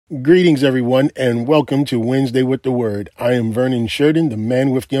Greetings, everyone, and welcome to Wednesday with the Word. I am Vernon Sheridan, the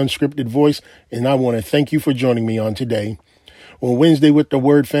man with the unscripted voice, and I want to thank you for joining me on today. On Wednesday with the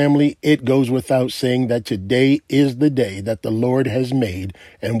Word family, it goes without saying that today is the day that the Lord has made,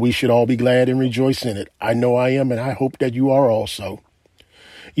 and we should all be glad and rejoice in it. I know I am, and I hope that you are also.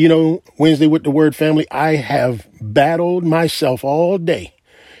 You know, Wednesday with the Word family, I have battled myself all day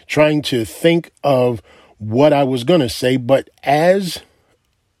trying to think of what I was going to say, but as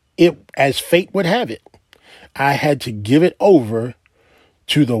fate would have it, I had to give it over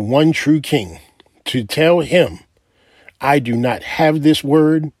to the one true King to tell him, I do not have this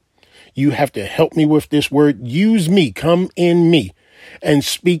word. You have to help me with this word. Use me, come in me, and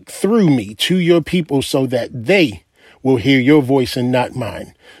speak through me to your people so that they will hear your voice and not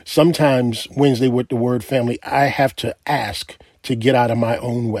mine. Sometimes, Wednesday with the Word family, I have to ask to get out of my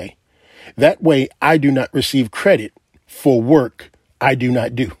own way. That way, I do not receive credit for work I do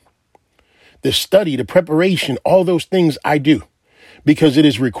not do. The study, the preparation, all those things I do because it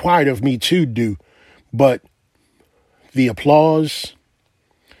is required of me to do. But the applause,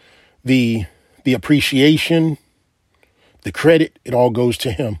 the appreciation, the credit, it all goes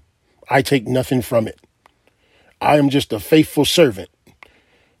to him. I take nothing from it. I am just a faithful servant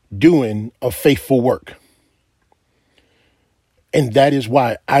doing a faithful work. And that is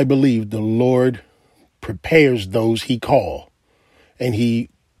why I believe the Lord prepares those he calls. And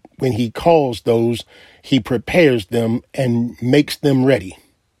when he calls those, he prepares them and makes them ready.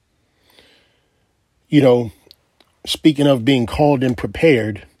 You know, speaking of being called and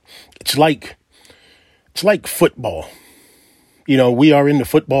prepared, it's like football. You know, we are in the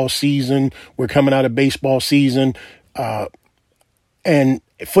football season. We're coming out of baseball season. And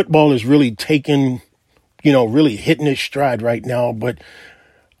football is really really hitting its stride right now. But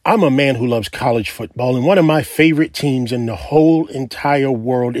I'm a man who loves college football, and one of my favorite teams in the whole entire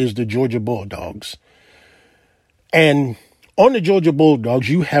world is the Georgia Bulldogs. And on the Georgia Bulldogs,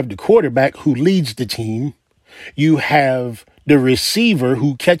 you have the quarterback who leads the team. You have the receiver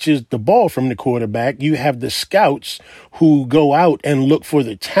who catches the ball from the quarterback. You have the scouts who go out and look for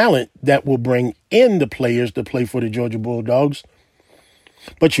the talent that will bring in the players to play for the Georgia Bulldogs.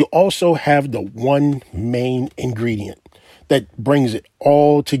 But you also have the one main ingredient that brings it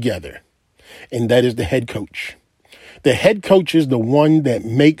all together, and that is the head coach. The head coach is the one that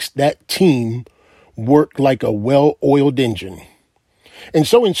makes that team work like a well-oiled engine. And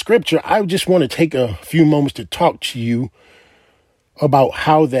so in Scripture, I just want to take a few moments to talk to you about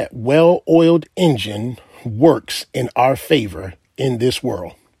how that well-oiled engine works in our favor in this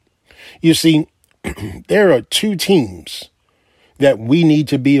world. You see, there are two teams that we need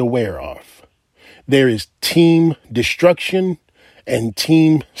to be aware of. There is team destruction and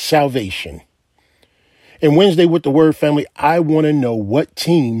team salvation. And Wednesday with the Word family, I want to know, what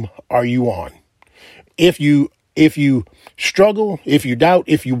team are you on? If you struggle, if you doubt,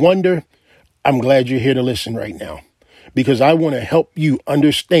 if you wonder, I'm glad you're here to listen right now, because I want to help you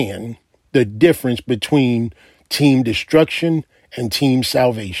understand the difference between team destruction and team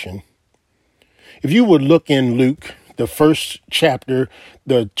salvation. If you would look in Luke, the first chapter,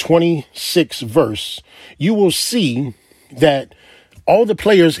 the 26th verse, you will see that all the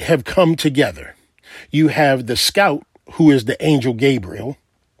players have come together. You have the scout, who is the angel Gabriel,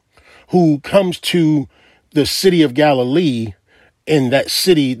 who comes to the city of Galilee. In that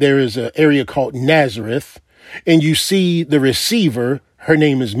city, there is an area called Nazareth, and you see the receiver. Her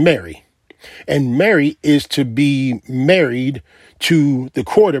name is Mary, and Mary is to be married to the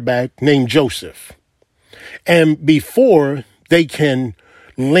quarterback named Joseph. And before they can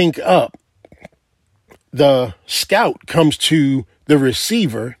link up, the scout comes to the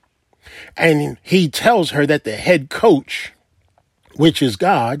receiver, and he tells her that the head coach, which is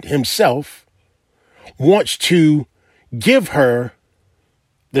God himself, wants to give her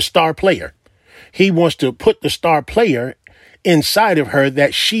the star player. He wants to put the star player inside of her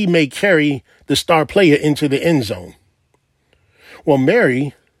that she may carry the star player into the end zone. Well,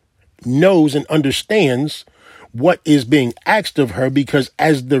 Mary knows and understands what is being asked of her, because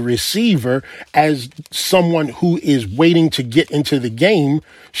as the receiver, as someone who is waiting to get into the game,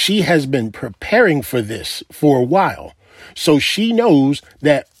 she has been preparing for this for a while. So she knows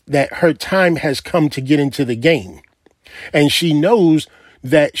that her time has come to get into the game. And she knows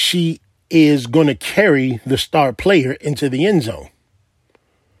that she is going to carry the star player into the end zone.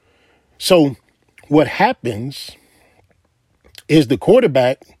 So what happens is the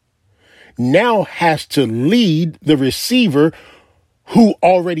quarterback now has to lead the receiver, who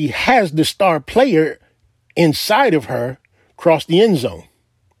already has the star player inside of her, across the end zone.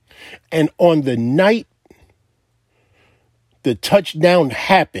 And on the night the touchdown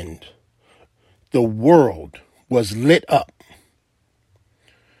happened, the world was lit up.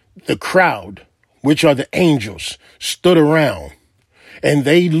 The crowd, which are the angels, stood around, and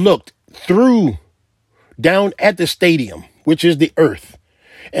they looked through down at the stadium, which is the earth,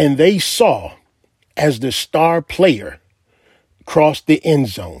 and they saw as the star player crossed the end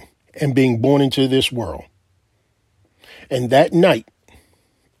zone and being born into this world. And that night,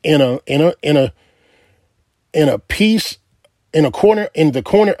 in the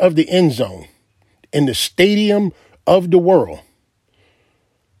corner of the end zone, in the stadium of the world,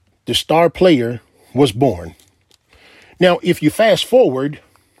 the star player was born. Now, if you fast forward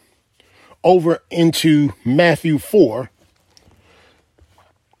over into Matthew 4,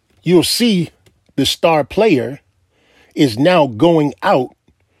 you'll see the star player is now going out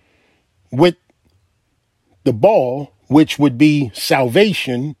with the ball, which would be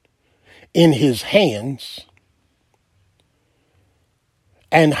salvation, in his hands,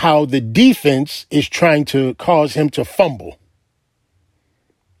 and how the defense is trying to cause him to fumble.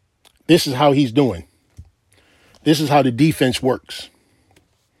 This is how he's doing. This is how the defense works.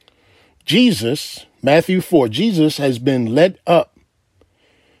 Jesus, Matthew 4, Jesus has been led up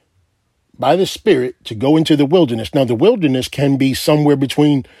by the Spirit to go into the wilderness. Now, the wilderness can be somewhere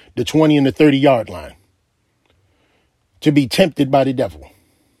between the 20 and the 30-yard line, to be tempted by the devil.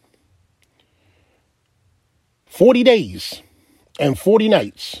 40 days and 40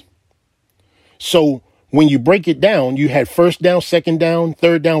 nights. So when you break it down, you had first down, second down,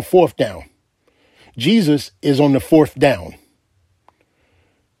 third down, fourth down. Jesus is on the fourth down.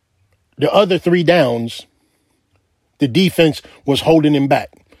 The other 3 downs, the defense was holding him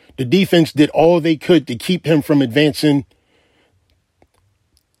back. The defense did all they could to keep him from advancing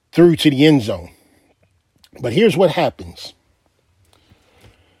through to the end zone. But here's what happens.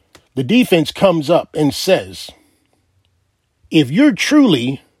 The defense comes up and says, if you're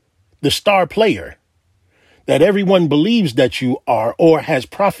truly the star player that everyone believes that you are or has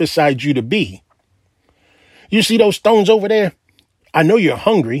prophesied you to be, you see those stones over there? I know you're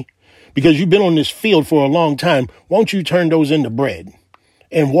hungry because you've been on this field for a long time. Won't you turn those into bread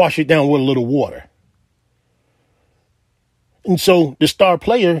and wash it down with a little water? And so the star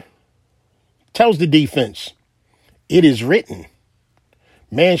player tells the defense, it is written,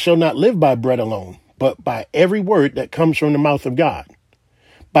 man shall not live by bread alone, but by every word that comes from the mouth of God.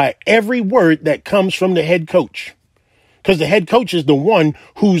 By every word that comes from the head coach. Because the head coach is the one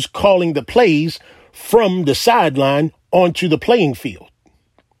who's calling the plays from the sideline onto the playing field.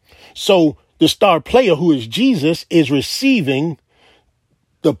 So the star player, who is Jesus, is receiving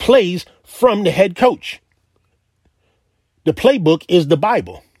the plays from the head coach. The playbook is the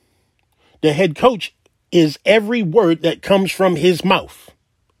Bible. The head coach is every word that comes from his mouth.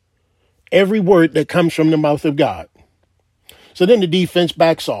 Every word that comes from the mouth of God. So then the defense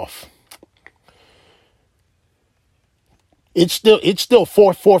backs off. It's still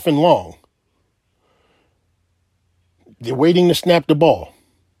fourth and long. They're waiting to snap the ball.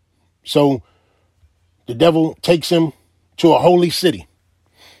 So the devil takes him to a holy city.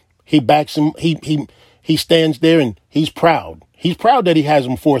 He backs him. He stands there and he's proud. He's proud that he has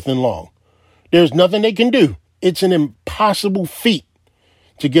him 4th and long. There's nothing they can do. It's an impossible feat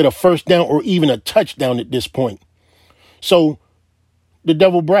to get a first down or even a touchdown at this point. So the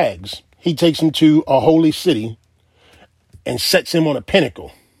devil brags. He takes him to a holy city and sets him on a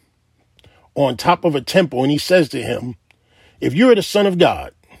pinnacle on top of a temple. And he says to him, if you're the Son of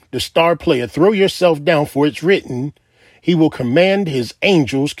God, the star player, throw yourself down, for it's written, he will command his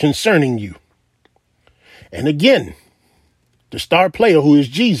angels concerning you. And again, the star player, who is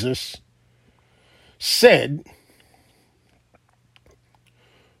Jesus, said,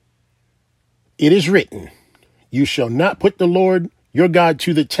 it is written, you shall not put the Lord your God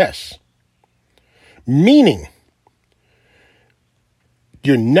to the test. Meaning,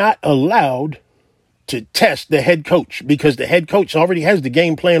 you're not allowed to test the head coach because the head coach already has the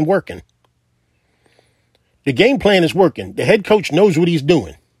game plan working. The game plan is working. The head coach knows what he's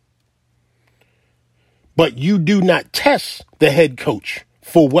doing. But you do not test the head coach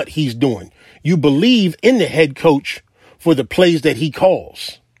for what he's doing. You believe in the head coach for the plays that he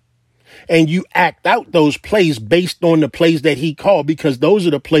calls. And you act out those plays based on the plays that he called, because those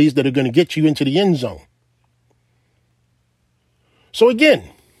are the plays that are going to get you into the end zone. So again,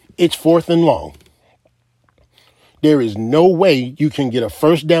 it's 4th and long. There is no way you can get a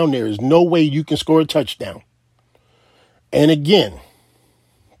first down. There is no way you can score a touchdown. And again,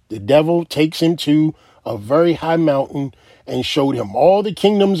 the devil takes him to a very high mountain and showed him all the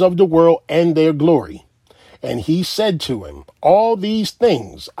kingdoms of the world and their glory. And he said to him, all these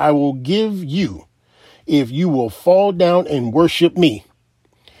things I will give you if you will fall down and worship me.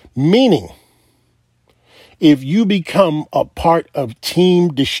 Meaning, if you become a part of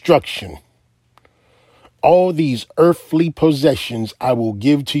team destruction, all these earthly possessions I will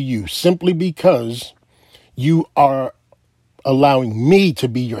give to you simply because you are allowing me to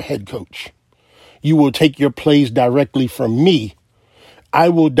be your head coach. You will take your plays directly from me. I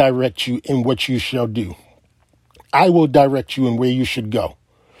will direct you in what you shall do. I will direct you in where you should go.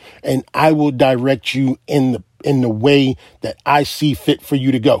 And I will direct you in the way that I see fit for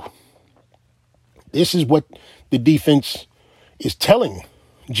you to go. This is what the defense is telling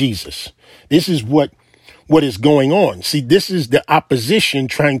Jesus. This is what is going on. See, this is the opposition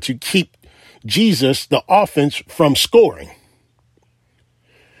trying to keep Jesus, the offense, from scoring.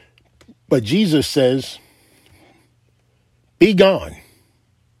 But Jesus says, be gone,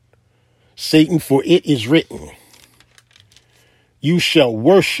 Satan, for it is written, you shall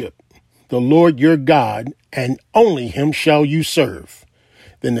worship the Lord your God, and only him shall you serve.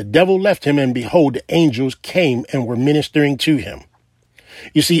 Then the devil left him, and behold, the angels came and were ministering to him.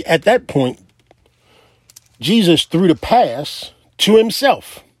 You see, at that point, Jesus threw the pass to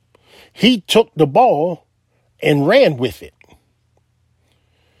himself. He took the ball and ran with it.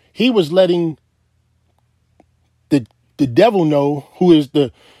 He was letting the devil know, who is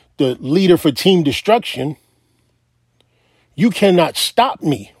the leader for team destruction, you cannot stop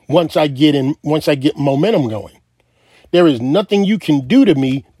me once I get momentum going. There is nothing you can do to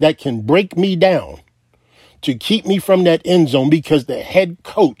me that can break me down to keep me from that end zone, because the head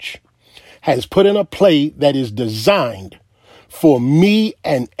coach has put in a play that is designed for me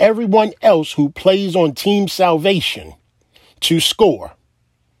and everyone else who plays on Team Salvation to score.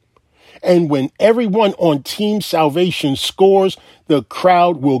 And when everyone on Team Salvation scores, the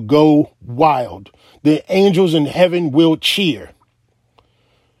crowd will go wild. The angels in heaven will cheer,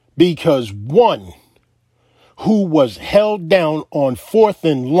 because one who was held down on 4th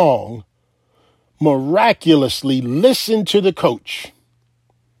and long miraculously listened to the coach,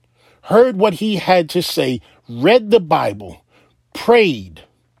 heard what he had to say, read the Bible, prayed,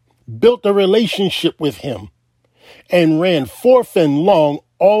 built a relationship with him, and ran 4th and long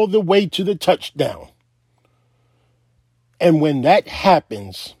all the way to the touchdown. And when that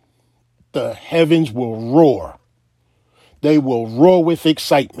happens, the heavens will roar. They will roar with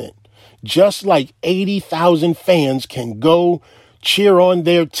excitement. Just like 80,000 fans can go cheer on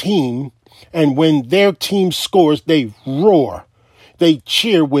their team, and when their team scores, they roar. They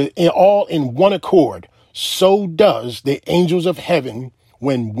cheer with all in one accord. So does the angels of heaven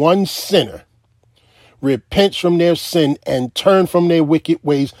when one sinner repents from their sin and turn from their wicked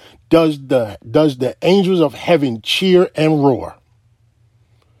ways. Does the angels of heaven cheer and roar?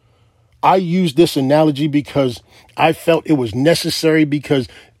 I use this analogy because I felt it was necessary, because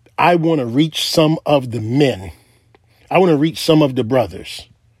I want to reach some of the men. I want to reach some of the brothers.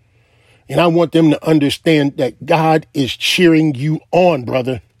 And I want them to understand that God is cheering you on,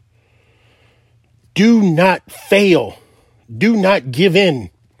 brother. Do not fail. Do not give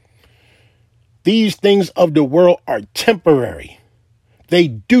in. These things of the world are temporary. They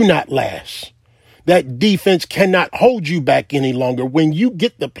do not last. That defense cannot hold you back any longer. When you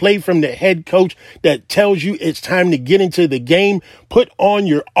get the play from the head coach that tells you it's time to get into the game, put on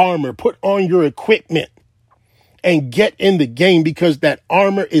your armor, put on your equipment, and get in the game, because that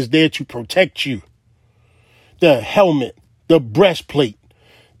armor is there to protect you. The helmet, the breastplate,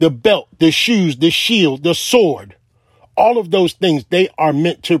 the belt, the shoes, the shield, the sword, all of those things, they are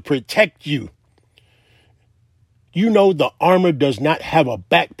meant to protect you. You know, the armor does not have a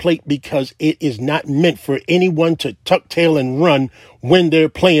back plate because it is not meant for anyone to tuck tail and run when they're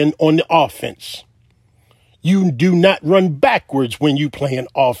playing on the offense. You do not run backwards when you play an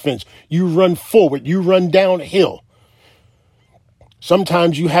offense. You run forward. You run downhill.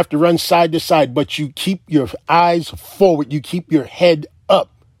 Sometimes you have to run side to side, but you keep your eyes forward. You keep your head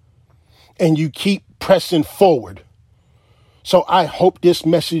up, and you keep pressing forward. So I hope this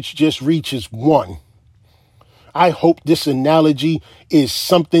message just reaches one. I hope this analogy is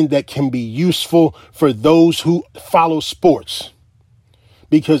something that can be useful for those who follow sports.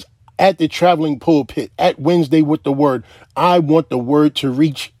 Because at the Traveling Pulpit, at Wednesday with the Word, I want the Word to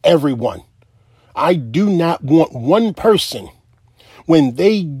reach everyone. I do not want one person, when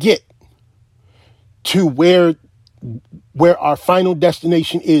they get to where our final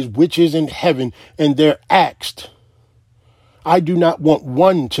destination is, which is in heaven, and they're asked, I do not want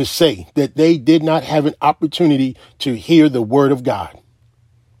one to say that they did not have an opportunity to hear the word of God.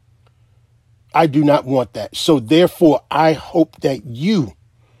 I do not want that. So therefore, I hope that you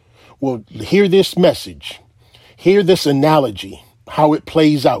will hear this message, hear this analogy, how it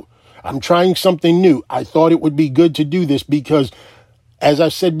plays out. I'm trying something new. I thought it would be good to do this because, as I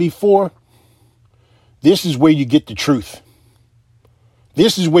said before, this is where you get the truth.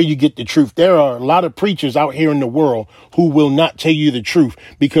 This is where you get the truth. There are a lot of preachers out here in the world who will not tell you the truth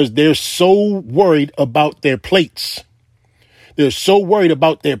because they're so worried about their plates. They're so worried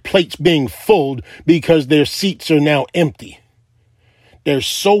about their plates being filled because their seats are now empty. They're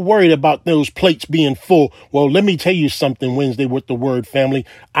so worried about those plates being full. Well, let me tell you something, Wednesday with the Word family.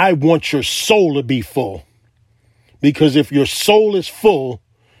 I want your soul to be full. Because if your soul is full,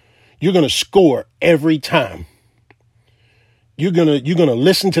 you're going to score every time. You're going to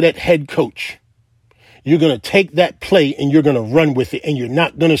listen to that head coach. You're going to take that play and you're going to run with it. And you're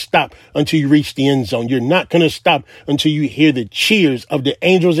not going to stop until you reach the end zone. You're not going to stop until you hear the cheers of the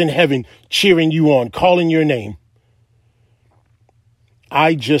angels in heaven cheering you on, calling your name.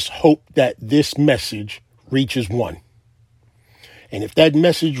 I just hope that this message reaches one. And if that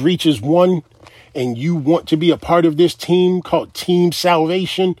message reaches one and you want to be a part of this team called Team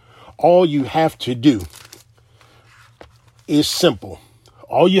Salvation, all you have to do is simple.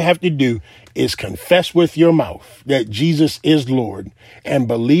 All you have to do is confess with your mouth that Jesus is Lord and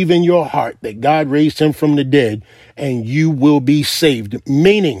believe in your heart that God raised him from the dead and you will be saved,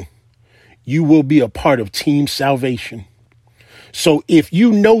 meaning you will be a part of Team Salvation. So if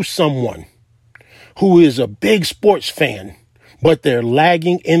you know someone who is a big sports fan, but they're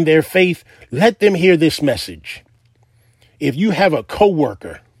lagging in their faith, let them hear this message. If you have a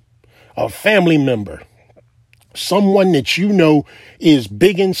coworker, a family member, someone that you know is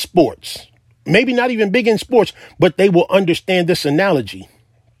big in sports, maybe not even big in sports, but they will understand this analogy.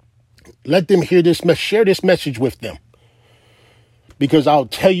 Let them hear this, share this message with them. Because I'll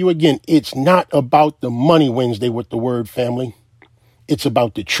tell you again, it's not about the money Wednesday with the Word family. It's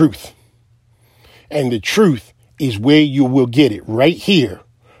about the truth. And the truth is where you will get it right here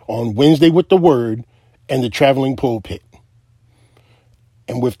on Wednesday with the Word and the Traveling Pulpit.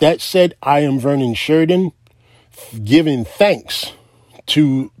 And with that said, I am Vernon Sheridan, giving thanks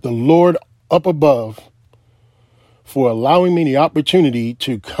to the Lord up above for allowing me the opportunity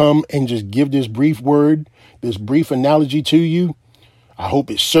to come and just give this brief word, this brief analogy to you. I hope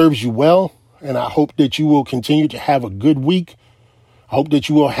it serves you well, and I hope that you will continue to have a good week. I hope that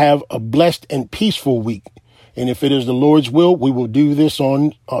you will have a blessed and peaceful week. And if it is the Lord's will, we will do this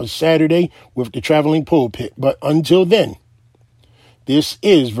on Saturday with the Traveling Pulpit. But until then, this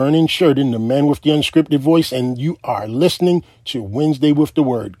is Vernon Sheridan, the man with the unscripted voice, and you are listening to Wednesday with the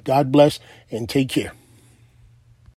Word. God bless and take care.